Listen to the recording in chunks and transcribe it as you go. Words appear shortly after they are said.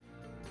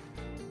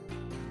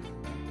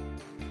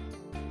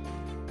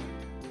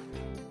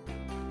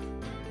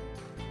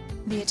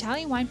The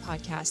Italian Wine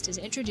Podcast is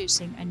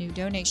introducing a new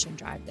donation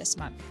drive this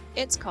month.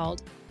 It's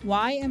called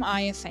Why Am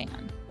I a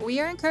Fan? We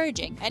are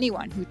encouraging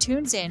anyone who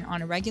tunes in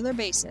on a regular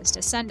basis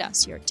to send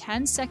us your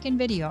 10-second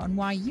video on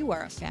why you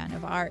are a fan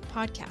of our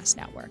podcast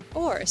network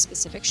or a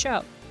specific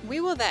show.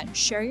 We will then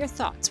share your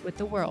thoughts with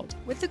the world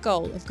with the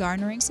goal of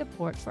garnering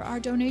support for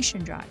our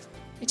donation drive.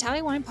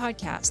 Italian Wine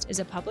Podcast is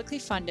a publicly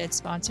funded,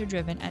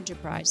 sponsor-driven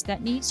enterprise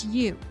that needs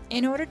you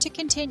in order to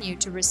continue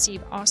to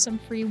receive awesome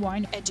free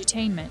wine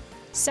edutainment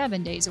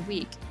 7 days a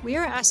week. We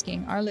are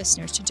asking our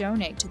listeners to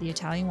donate to the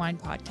Italian Wine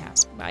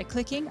Podcast by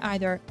clicking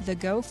either the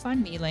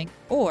GoFundMe link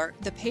or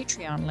the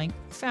Patreon link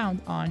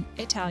found on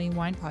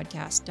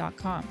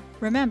ItalianWinePodcast.com.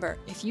 Remember,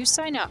 if you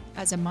sign up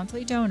as a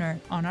monthly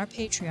donor on our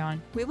Patreon,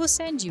 we will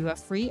send you a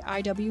free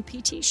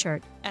IWP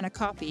t-shirt and a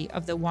copy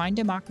of the Wine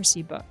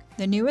Democracy book,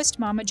 the newest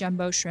Mama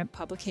Jumbo Shrimp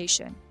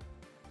publication.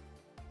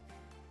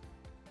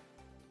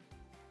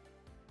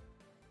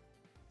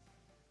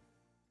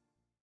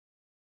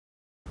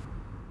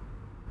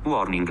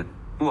 Warning.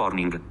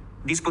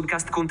 This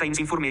podcast contains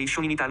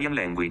information in Italian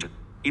language.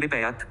 I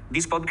repeat,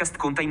 this podcast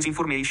contains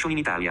information in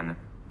Italian.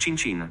 Cin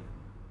cin.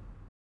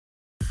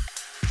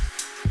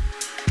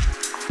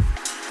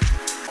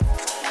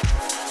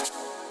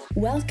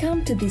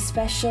 Welcome to this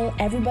special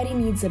Everybody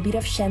Needs a Bit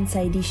of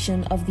Scienza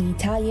edition of the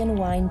Italian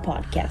Wine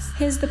Podcast.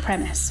 Here's the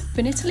premise.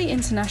 Vinitaly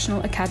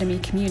International Academy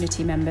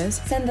community members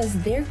send us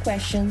their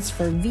questions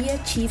for VIA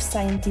Chief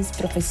Scientist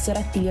Professor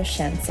Attilio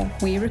Scienza.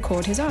 We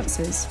record his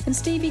answers, and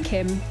Stevie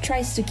Kim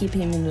tries to keep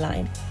him in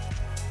line.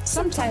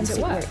 Sometimes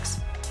it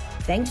works.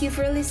 Thank you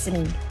for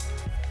listening.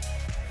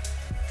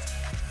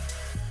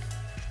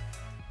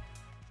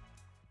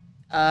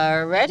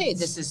 Alrighty,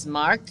 this is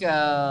Mark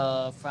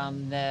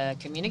from the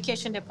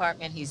communication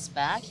department. He's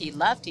back. He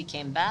left, he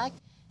came back,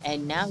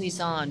 and now he's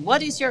on.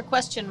 What is your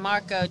question,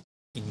 Marco?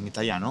 In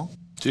italiano?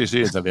 Sì,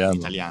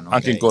 italiano. Anche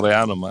okay. In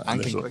coreano, ma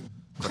anche adesso... in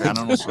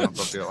coreano non sono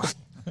proprio...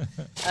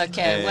 Ok,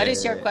 what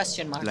is your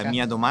question, Marco? La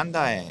mia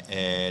domanda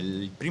è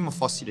il primo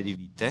fossile di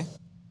vite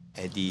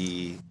è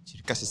di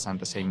circa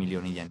 66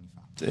 milioni di anni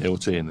fa. È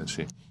Eocene,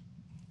 sì.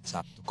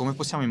 Esatto. Come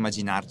possiamo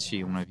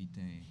immaginarci una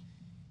vite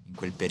in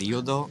quel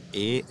periodo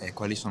e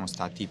quali sono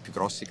stati i più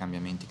grossi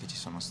cambiamenti che ci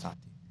sono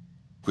stati?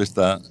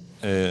 Questa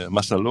è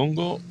massa a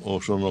lungo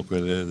o sono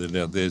quelle delle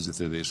ardesi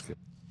tedesche?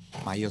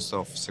 Ma io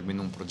sto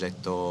seguendo un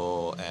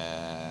progetto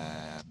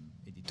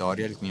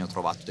editorial, quindi ho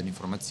trovato delle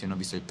informazioni, ho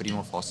visto il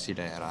primo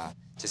fossile era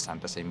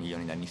 66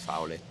 milioni di anni fa,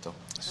 ho letto.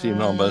 Sì,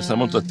 no, ma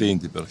stiamo molto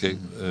attenti perché...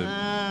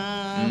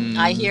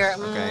 I hear...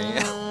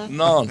 Ok.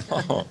 No,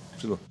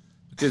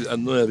 perché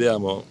noi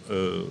abbiamo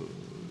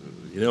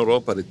in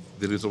Europa dei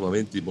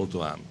ritrovamenti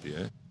molto ampi,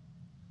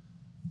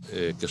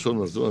 che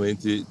sono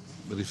ritrovamenti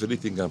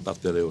riferiti in gran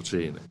parte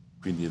all'Eocene,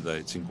 quindi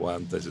dai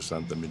 50 ai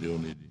 60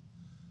 milioni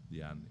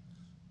di anni.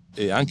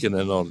 E anche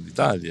nel nord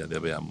Italia li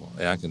abbiamo,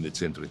 e anche nel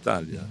centro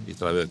Italia, i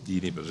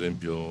travertini per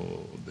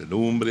esempio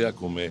dell'Umbria,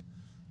 come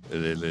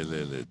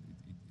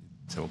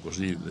diciamo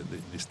così,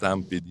 gli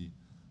stampi di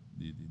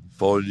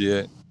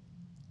foglie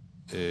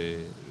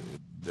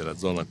della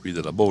zona qui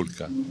della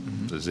Bolca,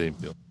 per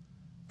esempio,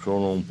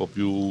 sono un po'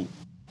 più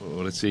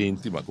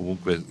recenti, ma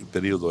comunque il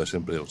periodo è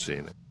sempre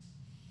Eocene.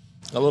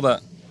 Allora,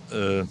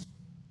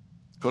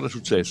 cosa è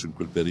successo in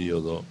quel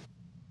periodo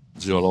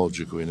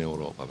geologico in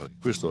Europa? Perché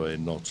questo è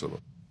il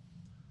nocciolo.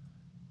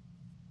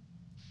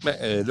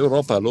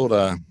 L'Europa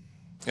allora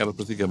era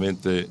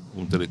praticamente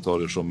un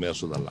territorio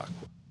sommerso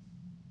dall'acqua.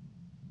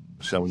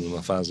 Siamo in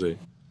una fase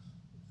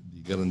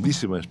di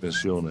grandissima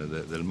espansione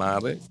del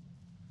mare.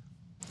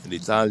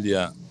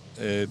 L'Italia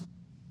è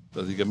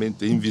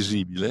praticamente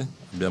invisibile,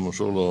 abbiamo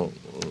solo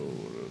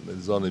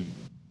le zone,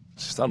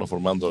 si stanno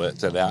formando,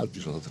 le Alpi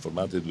sono state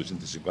formate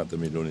 250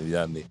 milioni di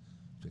anni,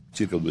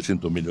 circa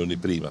 200 milioni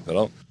prima,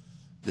 però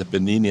gli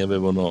Appennini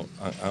avevano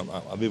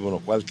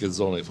qualche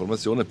zona di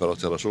formazione, però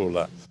c'era solo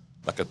la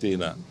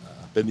catena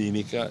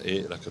appenninica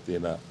e la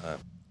catena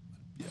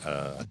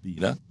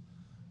alpina.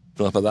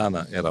 La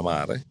Padana era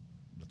mare,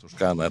 la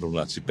Toscana era un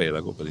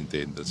arcipelago per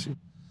intenderci,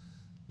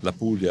 la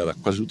Puglia era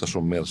quasi tutta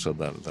sommersa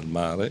dal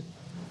mare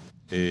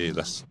e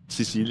la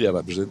Sicilia era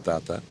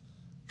rappresentata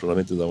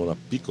solamente da una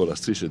piccola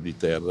striscia di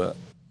terra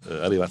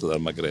arrivata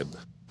dal Maghreb,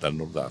 dal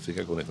Nord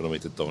Africa, con i fenomeni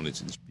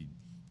tettonici di spine.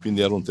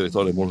 Quindi era un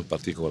territorio molto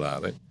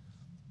particolare.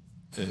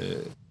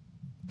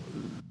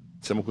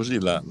 Diciamo così,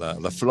 la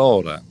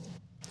flora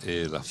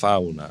e la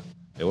fauna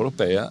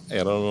europea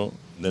erano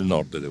nel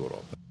nord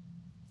dell'Europa.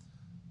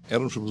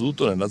 Erano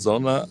soprattutto nella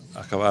zona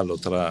a cavallo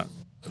tra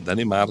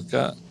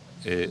Danimarca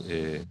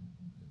e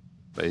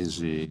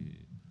paesi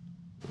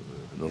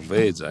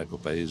Norvegia, ecco,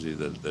 paesi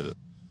del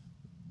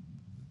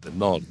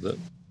nord,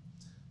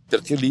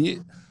 perché lì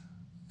il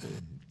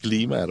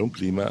clima era un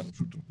clima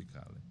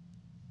subtropicale.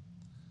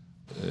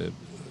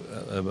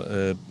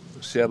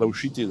 Si era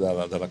usciti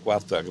dalla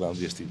quarta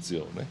grande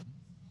estinzione,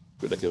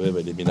 quella che aveva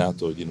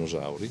eliminato i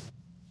dinosauri,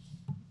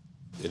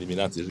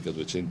 eliminati circa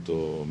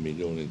 200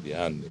 milioni di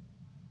anni.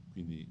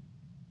 Quindi,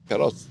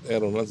 però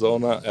era una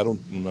zona, era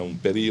un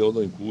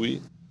periodo in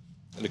cui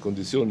le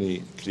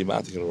condizioni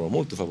climatiche erano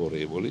molto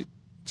favorevoli,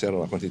 c'era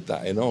una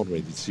quantità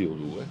enorme di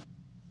CO2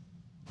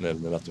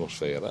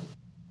 nell'atmosfera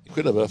e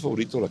quello aveva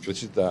favorito la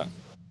crescita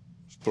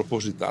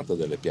spropositata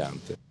delle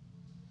piante.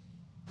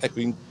 Ecco,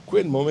 in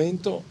quel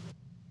momento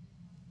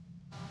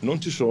non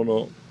ci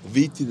sono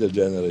viti del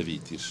genere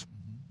Vitis,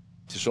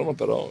 ci sono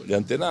però gli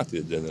antenati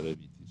del genere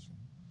Vitis,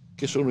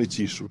 che sono i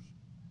Cissus.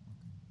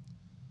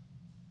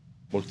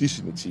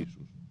 Moltissimi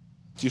Cissus.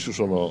 Cissus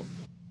sono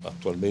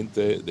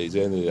attualmente dei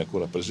generi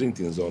ancora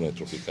presenti in zone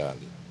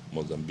tropicali,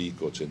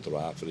 Mozambico, Centro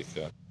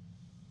Africa,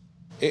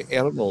 e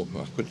erano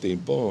a quel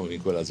tempo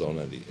in quella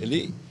zona lì. E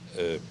lì,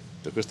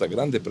 per questa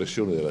grande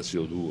pressione della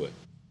CO2,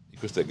 in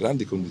queste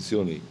grandi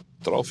condizioni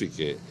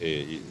trofiche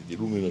e di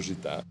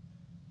luminosità,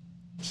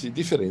 si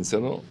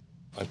differenziano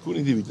alcuni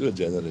individui del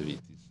genere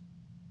Vitis.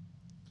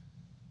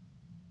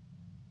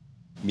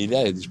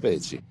 Migliaia di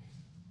specie,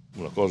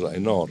 una cosa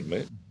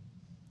enorme,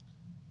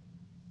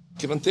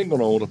 che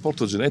mantengono un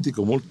rapporto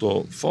genetico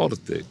molto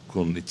forte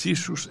con i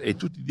Cissus e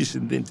tutti i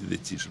discendenti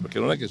dei Cissus, perché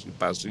non è che si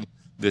passi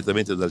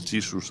direttamente dal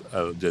Cissus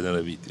al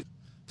genere Vitis.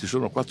 Ci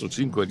sono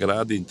 4-5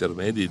 gradi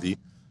intermedi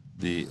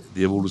di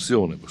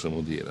evoluzione,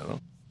 possiamo dire, no?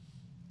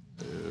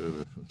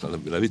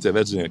 La vite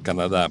vergine del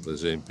Canada, per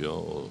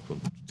esempio, sono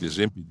tutti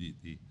esempi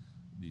di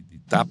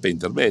tappe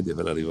intermedie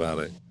per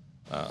arrivare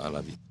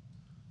alla vita.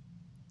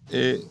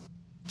 E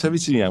ci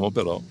avviciniamo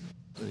però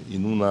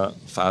in una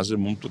fase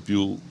molto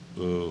più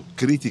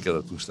critica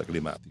dal punto di vista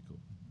climatico.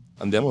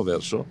 Andiamo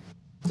verso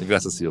le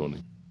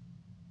glaciazioni.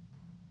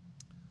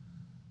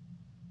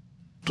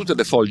 Tutte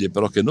le foglie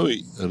però che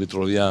noi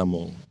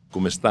ritroviamo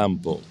come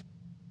stampo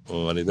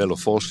a livello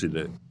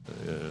fossile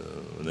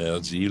nelle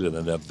argille,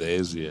 nelle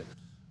ardesie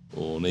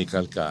o nei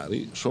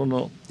calcari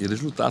sono il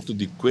risultato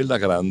di quella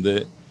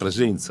grande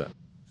presenza.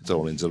 Si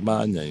trovano in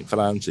Germania, in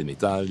Francia, in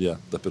Italia,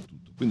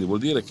 dappertutto. Quindi vuol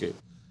dire che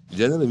il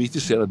genere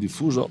Vitis si era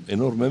diffuso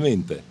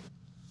enormemente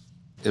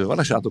e aveva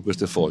lasciato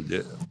queste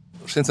foglie.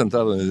 Senza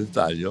entrare nel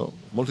dettaglio,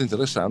 molto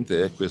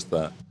interessante è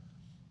questa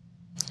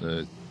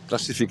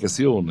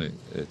classificazione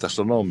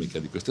tassonomica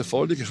di queste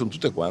foglie, che sono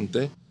tutte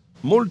quante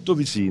molto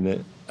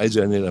vicine ai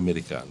generi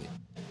americani,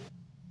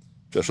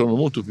 cioè sono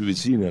molto più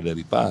vicine alle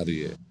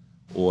riparie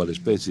o alle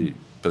specie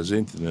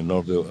presenti nel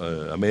Nord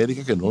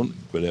America che non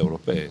quelle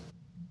europee.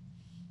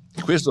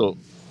 E questo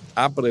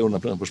apre una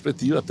prima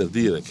prospettiva per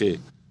dire che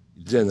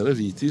il genere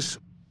Vitis,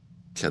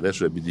 che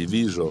adesso è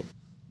diviso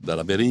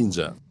dalla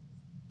Beringia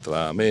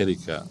tra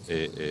America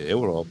e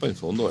Europa, in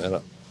fondo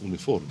era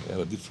uniforme,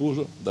 era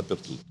diffuso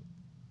dappertutto.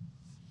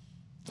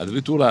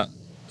 Addirittura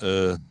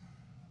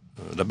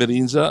la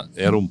Beringia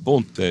era un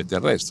ponte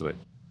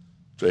terrestre,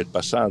 cioè il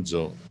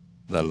passaggio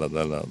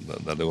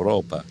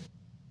dall'Europa,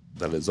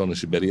 dalle zone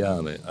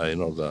siberiane alle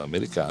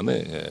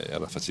nordamericane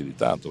era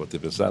facilitato. Potete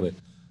pensare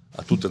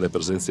a tutte le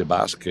presenze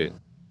basche,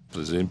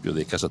 per esempio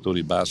dei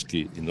cacciatori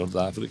baschi in Nord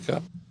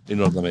Africa, in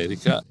Nord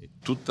America, e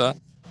tutta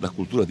la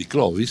cultura di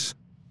Clovis,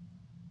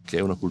 che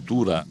è una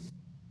cultura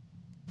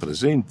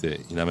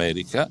presente in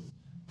America,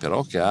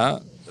 però che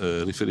ha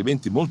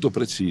riferimenti molto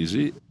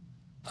precisi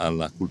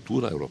alla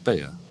cultura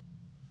europea.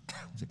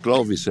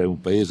 Clovis è un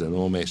paese nel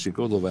Nuovo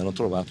Messico dove hanno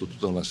trovato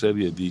tutta una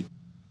serie di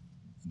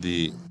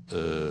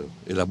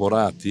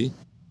elaborati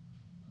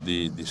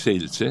di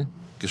selce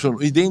che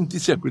sono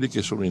identici a quelli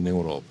che sono in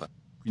Europa.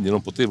 Quindi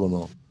non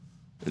potevano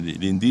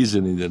gli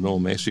indigeni del Nuovo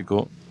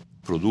Messico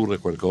produrre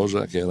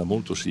qualcosa che era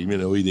molto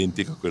simile o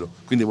identico a quello.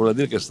 Quindi vuol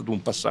dire che è stato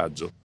un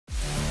passaggio.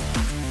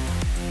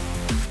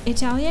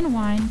 Italian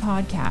Wine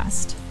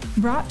Podcast,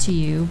 brought to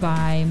you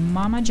by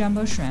Mama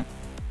Jumbo Shrimp.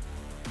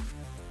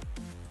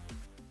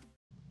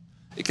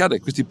 E chiaro,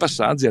 questi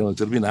passaggi hanno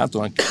determinato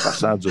anche il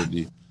passaggio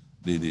di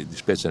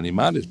specie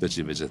animali e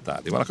specie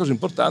vegetali. Ma la cosa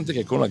importante è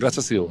che con la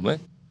glaciazione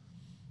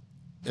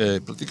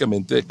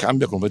praticamente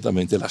cambia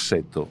completamente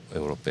l'assetto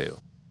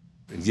europeo.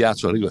 Il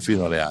ghiaccio arriva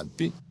fino alle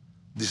Alpi,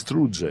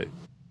 distrugge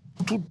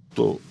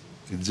tutto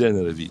il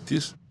genere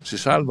Vitis, si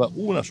salva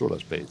una sola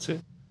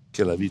specie,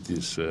 che è la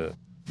Vitis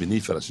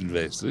vinifera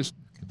silvestris,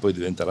 che poi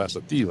diventerà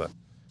sativa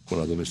con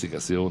la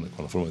domesticazione,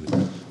 con la forma di...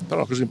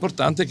 Però la cosa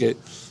importante è che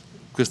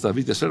questa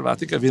Vitis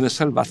selvatica viene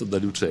salvata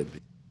dagli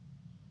uccelli.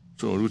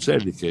 Sono gli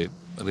uccelli che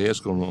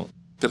riescono...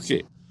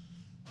 Perché?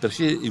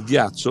 Perché il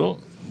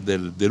ghiaccio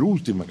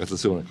dell'ultima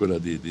glaciazione, quella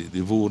di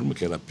Würm,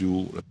 che è la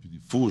più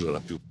diffusa, la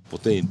più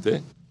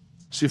potente,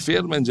 si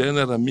ferma in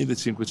genere a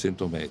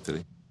 1500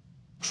 metri.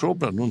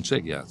 Sopra non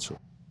c'è ghiaccio.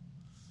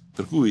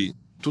 Per cui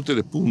tutte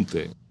le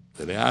punte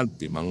delle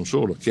Alpi, ma non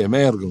solo, che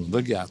emergono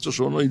dal ghiaccio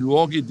sono i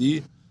luoghi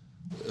di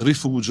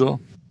rifugio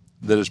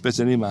delle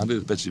specie animali e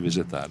delle specie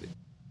vegetali.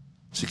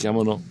 Si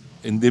chiamano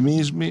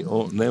endemismi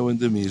o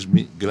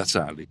neoendemismi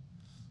glaciali.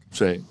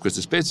 Cioè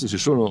queste specie si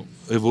sono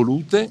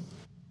evolute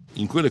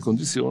in quelle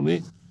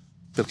condizioni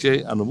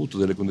perché hanno avuto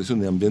delle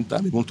condizioni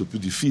ambientali molto più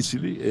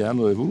difficili e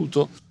hanno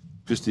evoluto.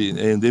 Questi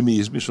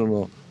endemismi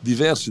sono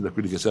diversi da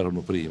quelli che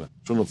c'erano prima,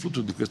 sono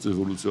frutto di questa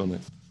evoluzione.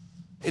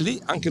 E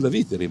lì anche la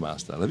vite è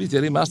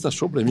rimasta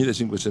sopra i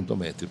 1500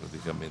 metri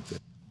praticamente.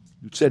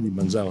 Gli uccelli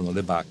mangiavano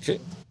le bacche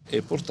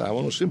e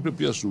portavano sempre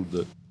più a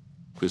sud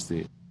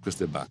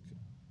queste bacche.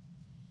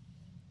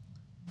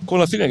 Con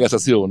la fine delle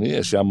glaciazioni,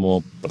 e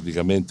siamo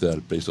praticamente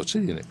al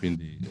Pleistocene,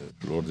 quindi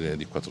sull'ordine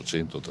di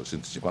 400,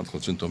 350,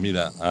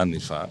 400.000 anni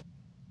fa,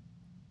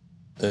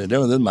 il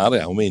livello del mare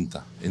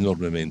aumenta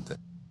enormemente,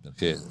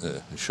 perché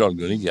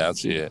sciolgono i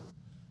ghiacci e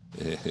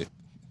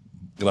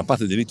gran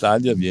parte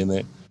dell'Italia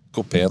viene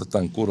coperta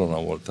ancora una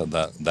volta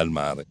dal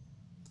mare.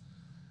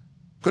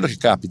 Quello che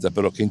capita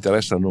però, che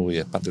interessa a noi,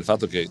 a parte il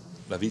fatto che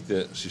la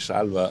vite si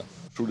salva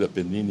sugli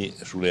Appennini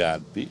e sulle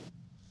Alpi,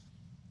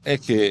 è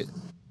che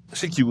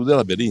si chiude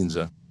la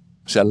Beringia,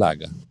 si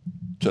allaga,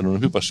 cioè non è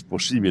più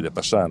possibile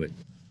passare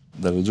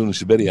dalle regioni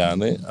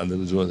siberiane alle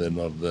regioni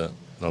del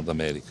Nord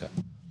America.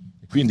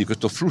 E quindi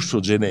questo flusso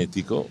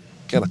genetico,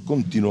 che era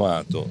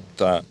continuato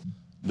tra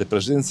le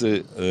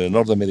presenze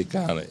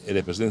nordamericane e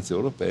le presenze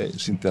europee,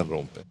 si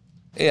interrompe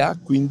e ha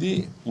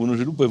quindi uno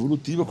sviluppo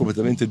evolutivo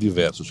completamente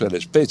diverso, cioè le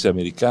specie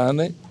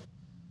americane,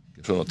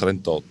 che sono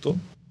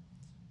 38,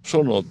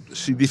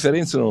 si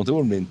differenziano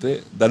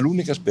notevolmente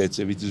dall'unica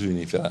specie vitis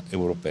vinifera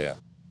europea.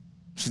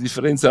 Si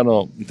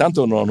differenziano,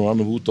 intanto non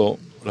hanno avuto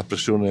la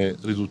pressione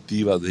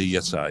riduttiva dei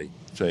ghiacciai,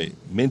 cioè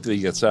mentre i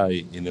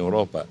ghiacciai in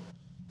Europa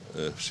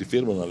si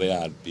fermano alle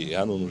Alpi e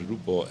hanno uno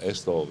sviluppo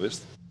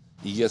est-ovest,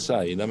 i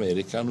ghiacciai in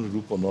America hanno uno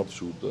sviluppo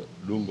nord-sud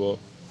lungo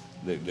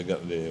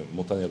le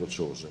montagne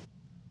rocciose.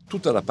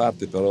 Tutta la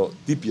parte però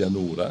di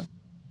pianura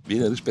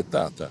viene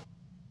rispettata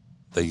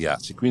dai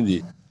ghiacci,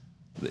 quindi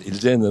il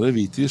genere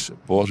Vitis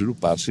può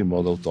svilupparsi in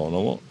modo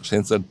autonomo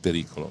senza il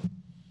pericolo.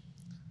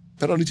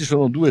 Però lì ci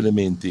sono due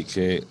elementi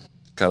che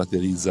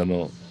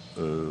caratterizzano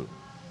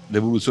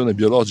l'evoluzione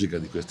biologica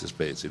di queste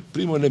specie. Il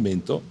primo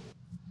elemento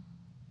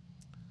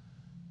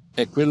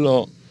è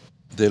quello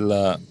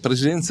della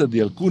presenza di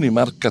alcuni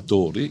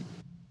marcatori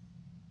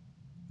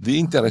di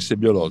interesse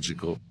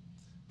biologico,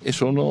 e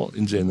sono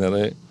in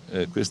genere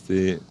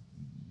queste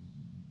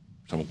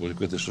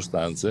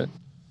sostanze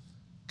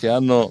che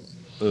hanno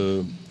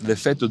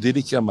l'effetto di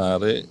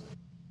richiamare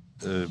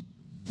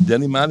gli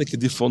animali che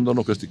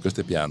diffondono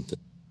queste piante,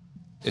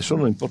 e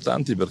sono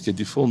importanti perché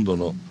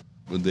diffondono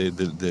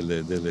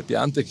delle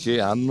piante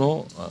che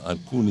hanno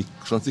alcune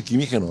sostanze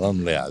chimiche che non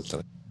hanno le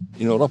altre.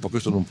 In Europa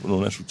questo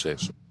non è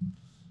successo.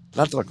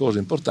 L'altra cosa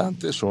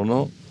importante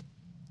sono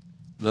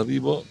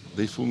l'arrivo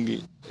dei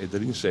funghi e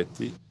degli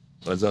insetti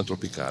dalle zone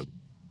tropicali,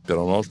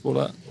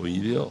 Peronospora,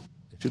 Oidio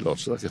e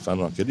Fillossera, che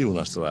fanno anche lì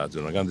una strage,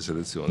 una grande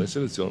selezione, e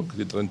selezionano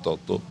quindi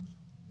 38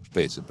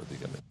 specie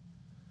praticamente.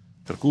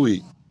 Per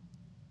cui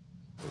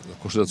la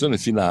considerazione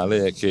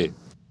finale è che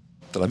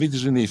tra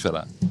Vitis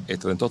vinifera e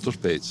 38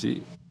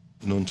 specie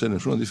non c'è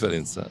nessuna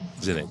differenza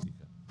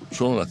genetica,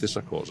 sono la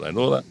stessa cosa. E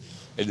allora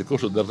è il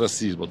discorso del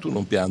razzismo, tu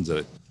non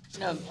piangere.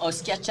 No, ho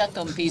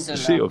schiacciato un piso.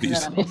 Sì, ho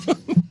visto.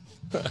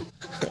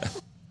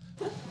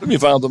 Lui mi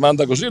fa una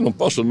domanda così, non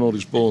posso non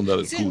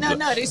rispondere. Sì, no,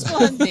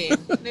 rispondi.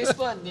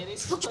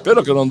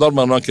 Spero che non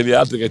dormano anche gli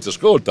altri che ti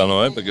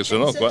ascoltano, perché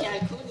sennò qua... Che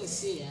alcuni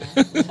sì,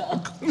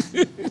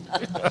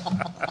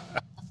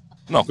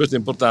 No, questo è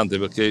importante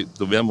perché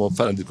dobbiamo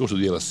fare il discorso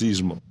di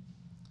razzismo.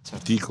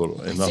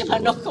 Articolo. Sì, ma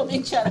non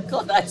cominciare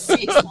con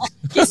razzismo,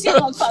 che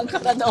siamo qua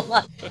ancora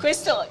domani.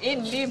 Questo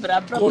in libro,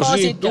 a proposito...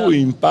 Così tu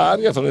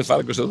impari a farmi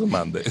fare queste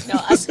domande.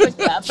 No,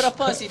 ascolta, a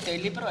proposito,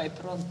 il libro è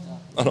pronto.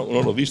 No,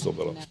 non l'ho visto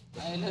però. No,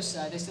 lo so,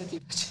 adesso ti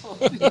faccio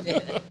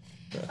vedere.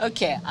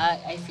 Ok,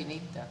 hai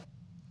finito?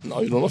 No,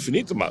 io non ho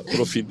finito, ma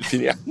lo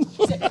finiamo.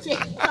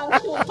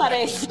 Fammi un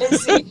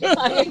parentesi.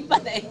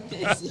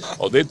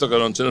 Ho detto che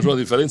non c'è nessuna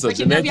differenza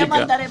perché genetica. Dobbiamo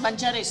andare a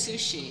mangiare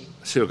sushi.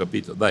 Sì, ho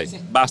capito, dai,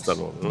 basta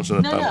allora, non se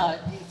ne parla.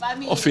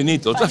 Ho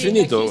già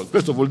finito.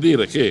 Questo vuol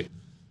dire che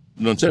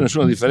non c'è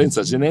nessuna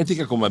differenza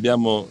genetica, come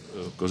abbiamo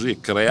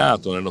così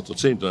creato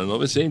nell'Ottocento e nel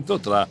Novecento,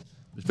 tra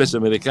le specie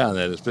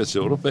americane e le specie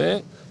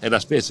europee e la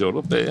specie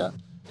europea,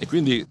 e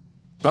quindi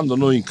quando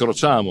noi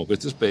incrociamo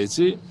queste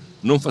specie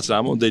non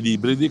facciamo degli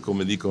ibridi,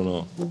 come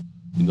dicono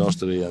i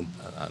nostri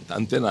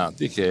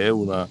antenati, che è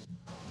una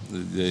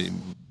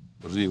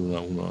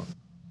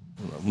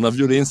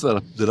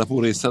violenza della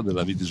purezza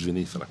della Vitis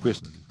vinifera.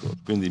 Questo è il discorso.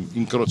 Quindi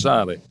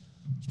incrociare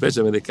specie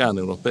americane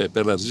e europee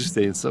per la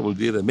resistenza vuol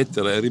dire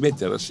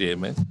rimettere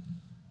assieme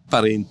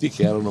parenti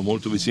che erano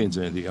molto vicini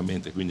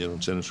geneticamente, quindi non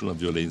c'è nessuna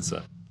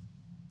violenza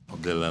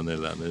nella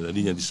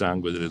linea di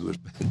sangue dei due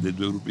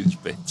gruppi di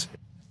specie.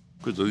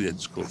 Questo è il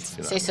discorso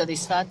finale. Sei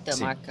soddisfatto,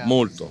 sì, Marco?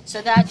 Molto.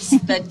 So that's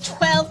the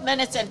 12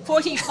 minutes and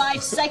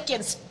 45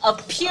 seconds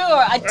of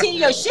pure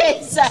Attilio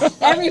Scienza.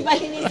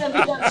 Everybody needs a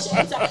bit of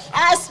Scienza.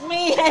 Ask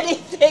me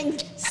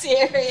anything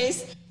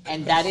serious.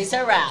 And that is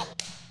a wrap.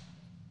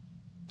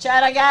 Ciao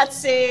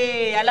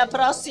ragazzi, alla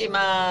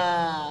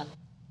prossima.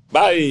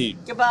 Bye.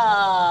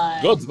 Goodbye.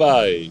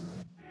 Goodbye.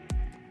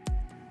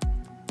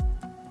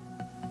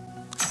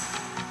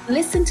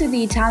 Listen to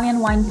the Italian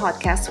Wine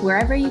Podcast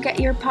wherever you get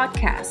your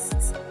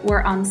podcasts.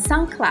 We're on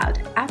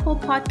SoundCloud, Apple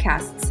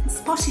Podcasts,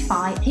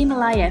 Spotify,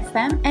 Himalaya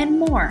FM, and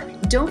more.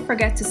 Don't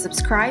forget to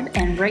subscribe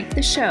and rate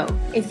the show.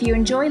 If you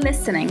enjoy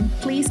listening,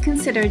 please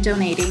consider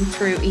donating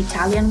through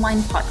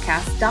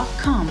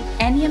ItalianWinePodcast.com.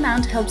 Any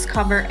amount helps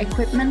cover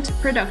equipment,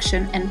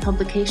 production, and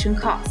publication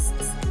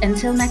costs.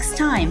 Until next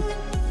time,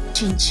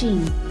 Cin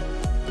Cin.